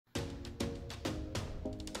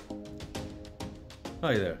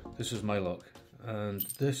Hi there, this is my lock, and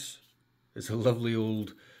this is a lovely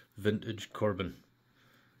old vintage Corbin.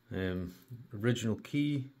 Original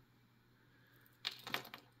key.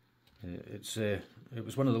 It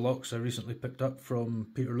was one of the locks I recently picked up from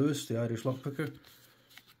Peter Lewis, the Irish lockpicker.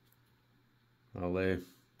 I'll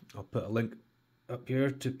put a link up here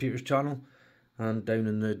to Peter's channel, and down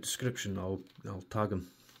in the description I'll tag him.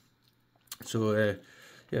 So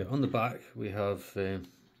yeah, on the back we have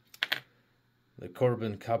the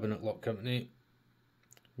Corbin Cabinet Lock Company,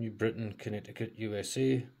 New Britain, Connecticut,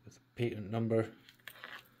 USA, with a patent number.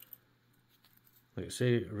 Like I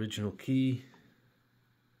say, original key.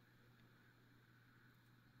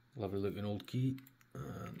 Lovely looking old key.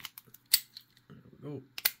 And there we go.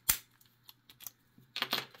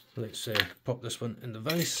 Let's pop this one in the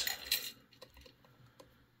vise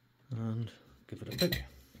and give it a pick.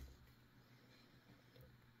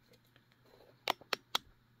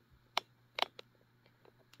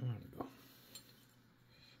 There we go.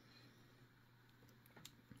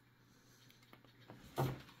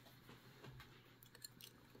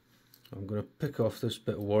 I'm going to pick off this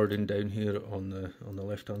bit of warding down here on the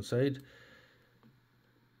left hand side.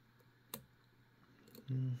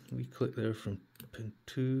 We click there from pin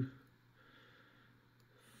 2,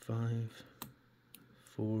 5,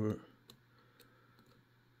 4.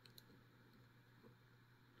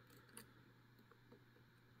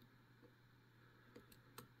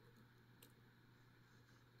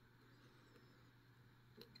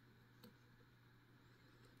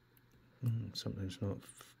 Something's not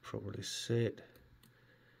properly set.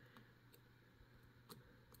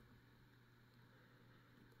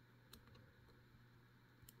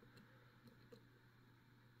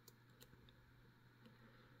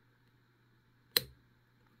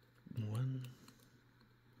 One.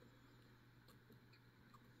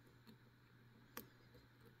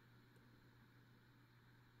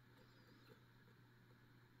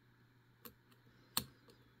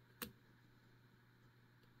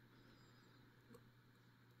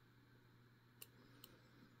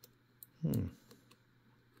 I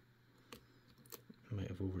might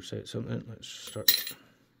have overset something. Let's start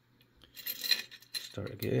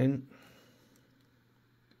again.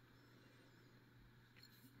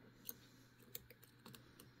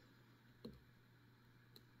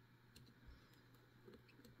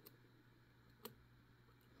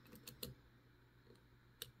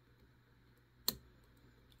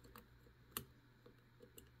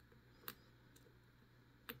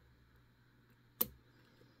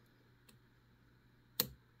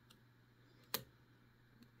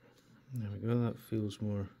 There we go, that feels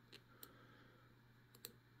more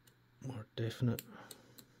definite.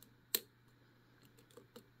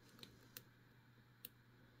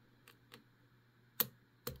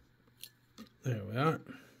 There we are.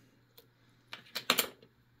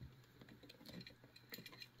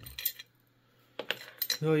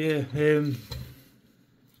 Oh yeah,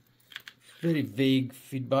 very vague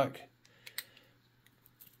feedback,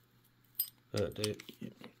 but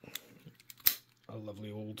a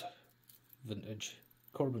lovely old vintage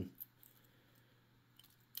Corbin.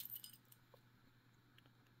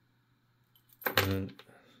 And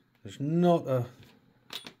there's not a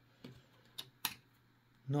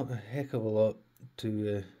heck of a lot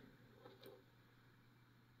to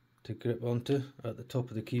grip onto at the top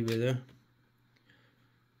of the keyway there.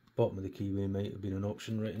 Bottom of the keyway might have been an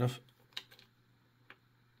option, right enough.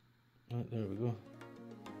 Right, there we go.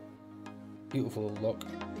 Beautiful old lock.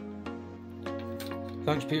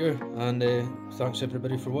 Thanks Peter, and thanks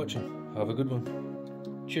everybody for watching. Have a good one.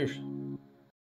 Cheers.